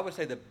this. I would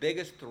say the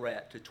biggest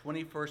threat to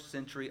 21st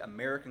century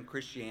American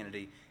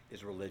Christianity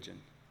is religion.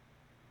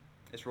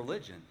 It's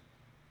religion.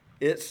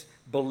 It's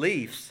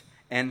beliefs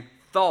and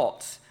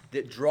thoughts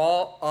that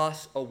draw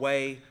us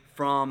away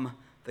from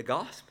the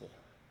gospel.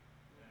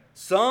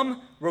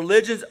 Some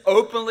religions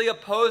openly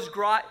oppose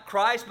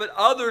Christ, but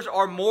others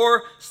are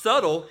more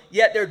subtle,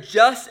 yet they're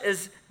just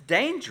as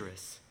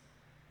dangerous.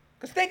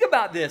 Because think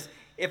about this.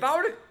 if I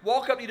were to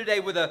walk up to you today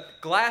with a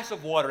glass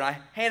of water, and I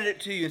handed it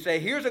to you and say,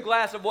 here's a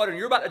glass of water, and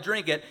you're about to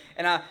drink it,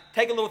 and I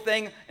take a little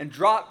thing and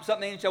drop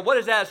something in and say, what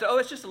is that? I say, oh,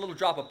 it's just a little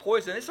drop of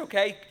poison. It's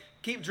okay.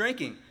 Keep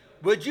drinking.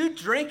 Would you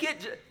drink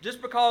it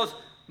just because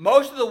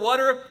most of the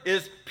water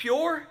is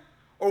pure?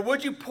 Or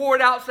would you pour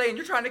it out saying,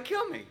 you're trying to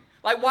kill me?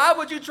 Like, why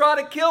would you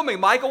try to kill me,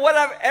 Michael? What did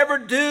I ever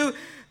do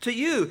to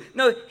you?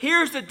 No,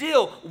 here's the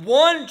deal.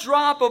 One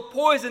drop of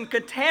poison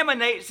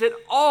contaminates it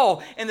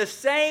all. And the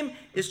same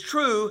is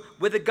true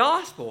with the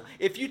gospel.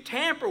 If you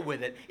tamper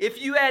with it,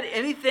 if you add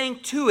anything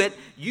to it,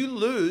 you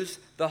lose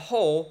the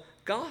whole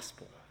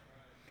gospel.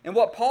 And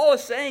what Paul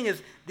is saying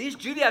is these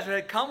Judaizers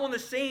had come on the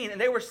scene and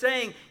they were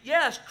saying,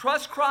 yes,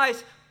 trust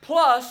Christ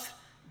plus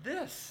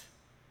this.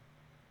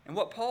 And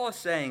what Paul is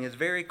saying is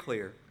very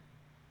clear.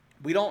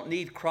 We don't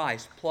need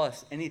Christ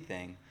plus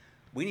anything.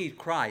 We need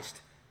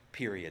Christ,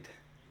 period.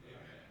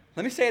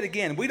 Let me say it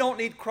again. We don't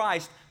need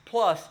Christ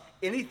plus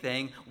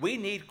anything. We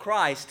need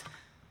Christ,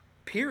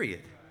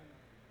 period.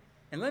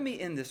 And let me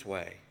end this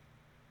way.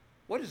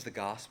 What is the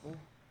gospel?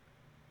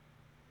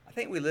 I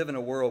think we live in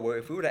a world where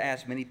if we were to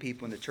ask many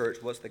people in the church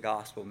what's the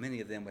gospel,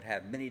 many of them would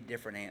have many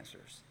different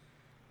answers.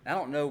 I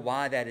don't know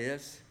why that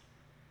is.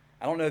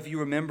 I don't know if you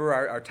remember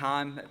our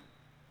time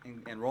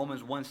in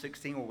Romans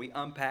 1:16 where we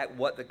unpack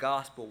what the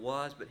gospel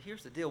was, but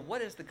here's the deal.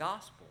 What is the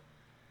gospel?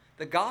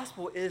 The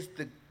gospel is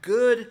the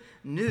good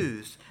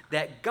news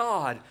that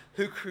God,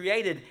 who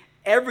created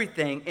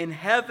everything in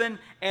heaven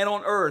and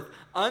on earth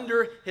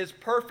under his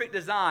perfect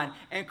design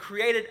and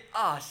created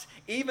us,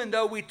 even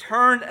though we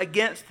turned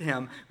against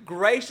him,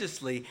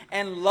 graciously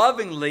and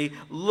lovingly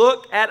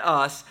looked at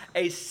us,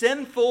 a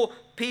sinful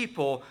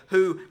people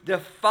who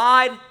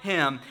defied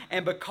him,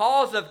 and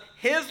because of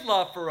his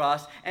love for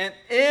us and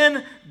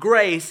in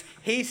grace,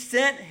 he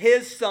sent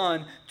his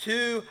son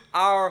to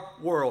our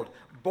world,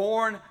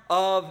 born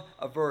of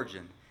a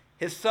virgin.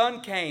 His son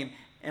came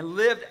and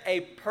lived a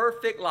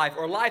perfect life,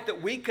 or a life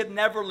that we could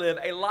never live,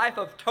 a life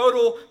of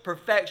total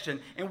perfection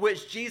in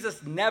which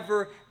Jesus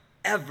never,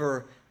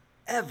 ever,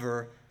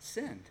 ever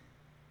sinned.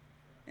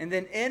 And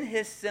then in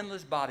his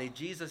sinless body,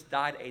 Jesus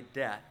died a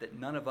death that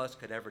none of us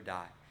could ever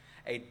die,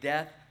 a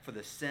death for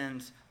the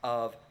sins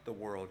of the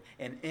world.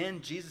 And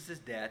in Jesus'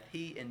 death,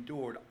 he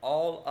endured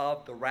all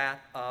of the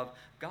wrath of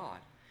God.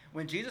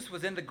 When Jesus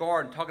was in the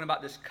garden talking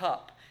about this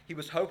cup, he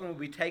was hoping would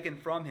be taken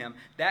from him.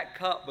 That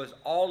cup was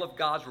all of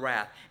God's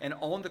wrath. And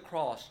on the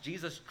cross,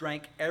 Jesus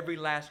drank every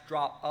last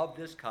drop of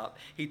this cup.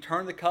 He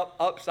turned the cup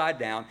upside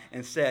down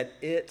and said,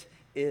 "It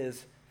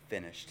is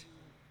finished."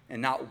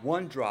 And not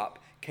one drop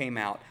came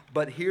out.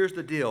 But here's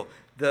the deal.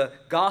 The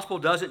gospel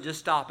doesn't just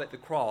stop at the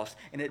cross,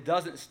 and it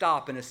doesn't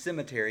stop in a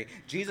cemetery.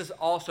 Jesus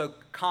also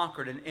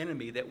conquered an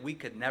enemy that we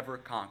could never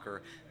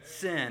conquer: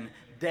 sin,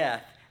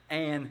 death,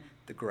 and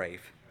the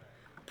grave,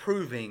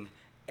 proving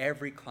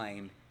every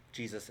claim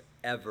Jesus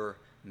ever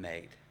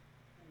made,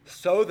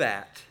 so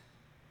that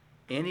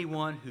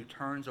anyone who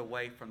turns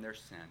away from their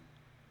sin,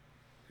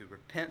 who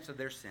repents of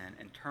their sin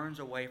and turns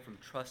away from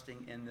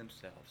trusting in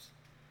themselves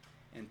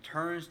and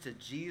turns to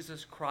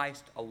Jesus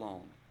Christ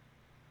alone,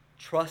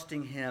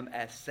 trusting him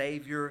as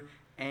Savior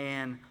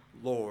and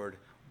Lord,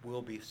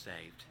 will be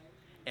saved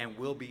and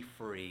will be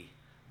free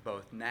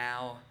both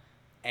now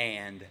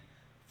and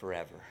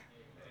forever.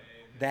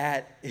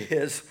 That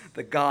is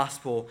the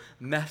gospel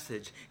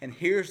message. And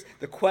here's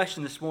the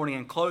question this morning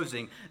in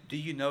closing. Do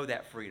you know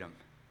that freedom?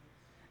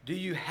 Do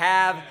you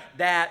have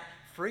that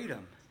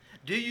freedom?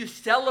 Do you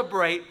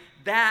celebrate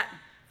that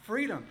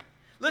freedom?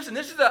 Listen,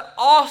 this is an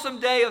awesome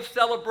day of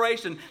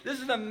celebration. This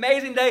is an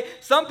amazing day.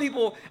 Some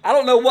people, I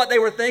don't know what they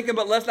were thinking,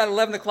 but last night at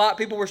 11 o'clock,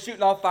 people were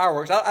shooting off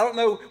fireworks. I don't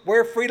know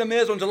where freedom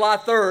is on July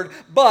 3rd,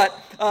 but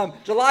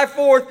July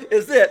 4th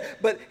is it.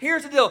 But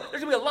here's the deal.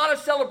 There's going to be a lot of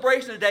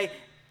celebration today.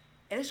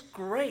 And it's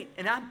great,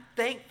 and I'm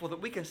thankful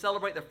that we can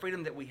celebrate the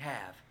freedom that we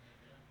have.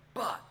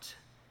 But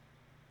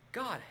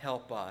God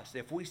help us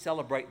if we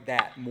celebrate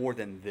that more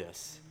than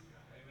this.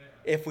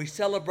 If we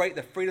celebrate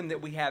the freedom that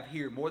we have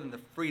here more than the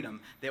freedom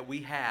that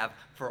we have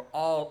for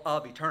all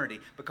of eternity.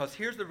 Because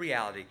here's the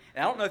reality,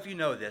 and I don't know if you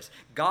know this,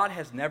 God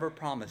has never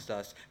promised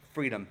us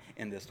freedom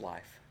in this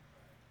life.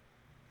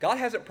 God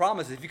hasn't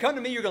promised us. If you come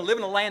to me, you're going to live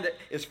in a land that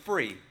is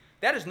free.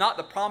 That is not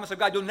the promise of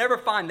God. You'll never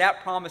find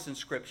that promise in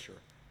Scripture.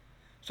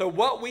 So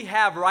what we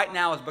have right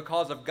now is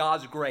because of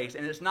God's grace,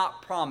 and it's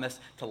not promised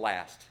to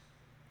last.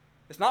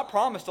 It's not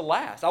promised to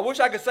last. I wish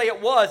I could say it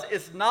was.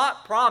 It's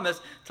not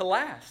promised to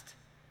last.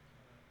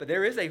 But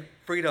there is a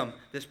freedom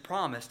that's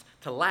promised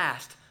to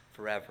last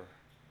forever.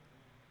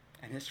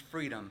 And it's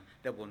freedom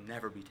that will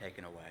never be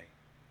taken away.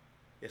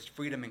 It's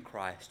freedom in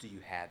Christ. Do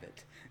you have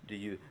it? Do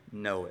you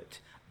know it?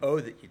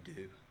 Oh, that you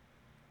do.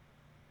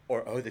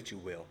 Or oh, that you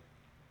will.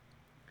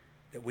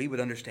 That we would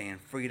understand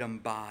freedom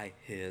by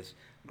his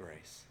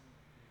grace.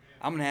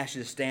 I'm going to ask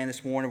you to stand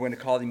this morning. We're going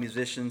to call the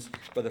musicians,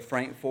 Brother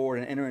Frank, forward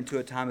and enter into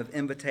a time of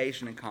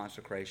invitation and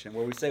consecration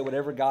where we say,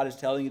 whatever God is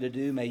telling you to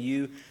do, may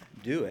you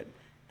do it.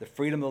 The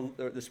Spirit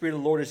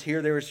of the Lord is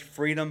here. There is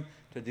freedom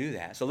to do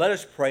that. So let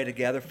us pray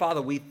together.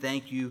 Father, we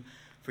thank you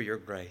for your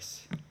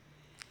grace.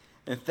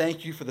 And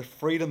thank you for the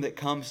freedom that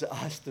comes to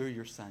us through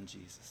your Son,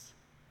 Jesus.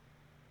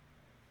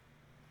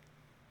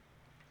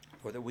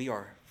 For that we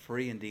are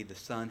free indeed. The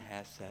Son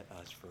has set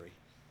us free.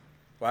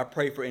 Well, I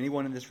pray for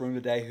anyone in this room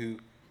today who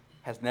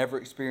has never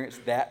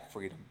experienced that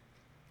freedom,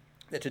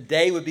 that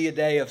today would be a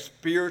day of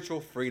spiritual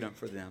freedom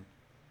for them.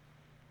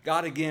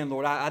 God, again,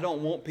 Lord, I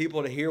don't want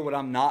people to hear what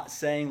I'm not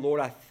saying.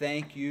 Lord, I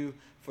thank you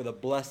for the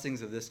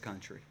blessings of this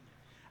country.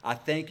 I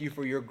thank you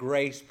for your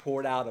grace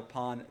poured out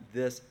upon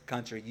this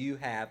country. You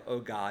have, oh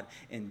God,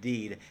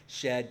 indeed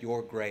shed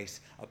your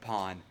grace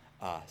upon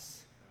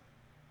us.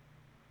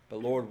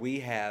 But Lord,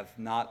 we have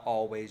not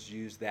always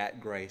used that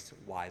grace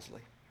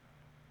wisely.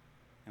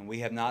 And we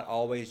have not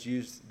always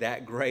used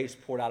that grace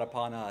poured out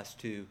upon us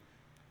to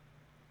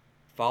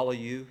follow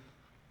you,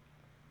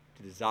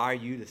 to desire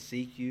you, to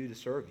seek you, to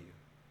serve you.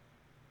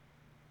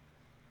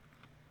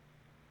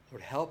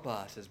 Lord, help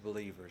us as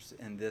believers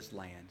in this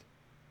land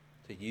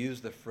to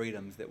use the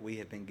freedoms that we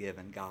have been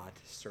given, God,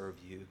 to serve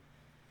you,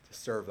 to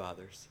serve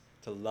others,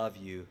 to love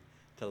you,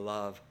 to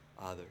love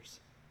others.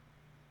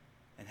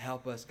 And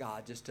help us,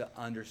 God, just to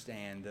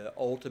understand the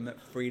ultimate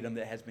freedom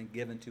that has been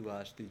given to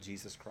us through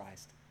Jesus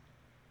Christ.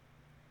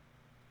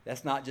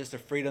 That's not just a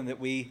freedom that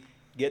we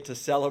get to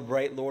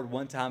celebrate, Lord,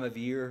 one time of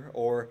year,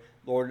 or,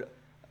 Lord,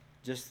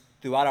 just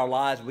throughout our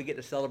lives, we get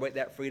to celebrate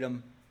that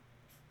freedom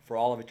for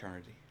all of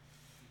eternity.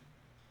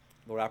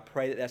 Lord, I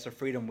pray that that's a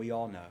freedom we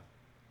all know.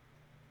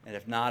 And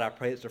if not, I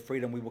pray it's a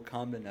freedom we will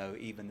come to know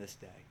even this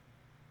day.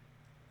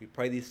 We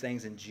pray these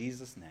things in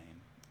Jesus' name.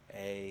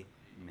 Amen.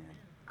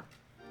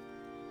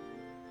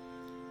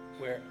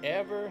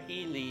 Wherever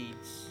he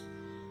leads.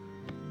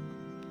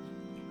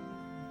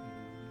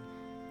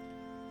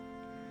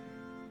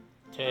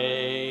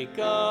 Take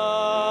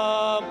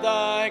up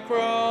thy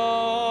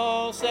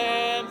cross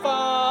and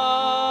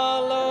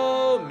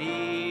follow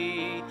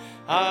me.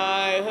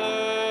 I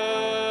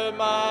heard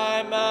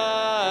my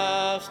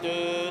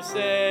master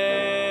say,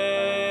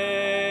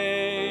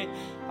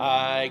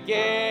 I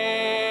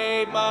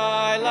gave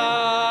my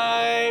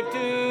life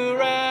to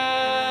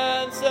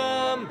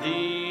ransom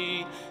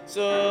thee.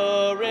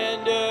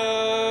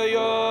 Surrender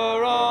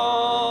your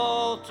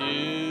all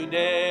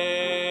today.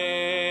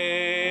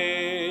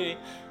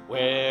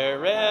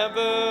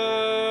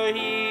 Wherever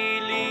he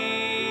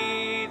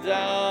leads,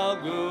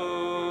 I'll go.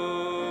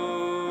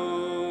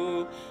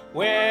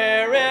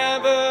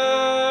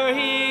 Wherever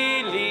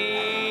he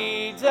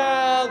leads,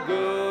 I'll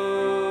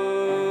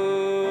go.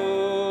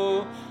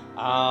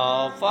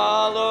 I'll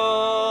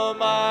follow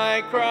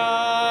my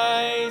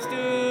Christ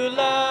who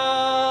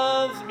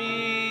loves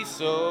me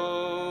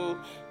so.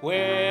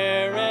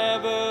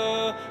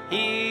 Wherever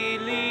he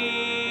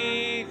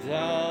leads,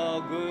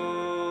 I'll go.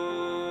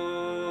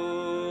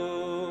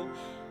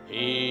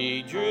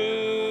 He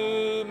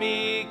drew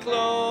me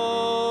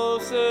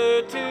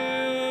closer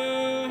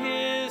to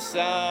his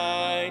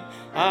side.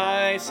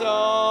 I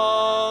saw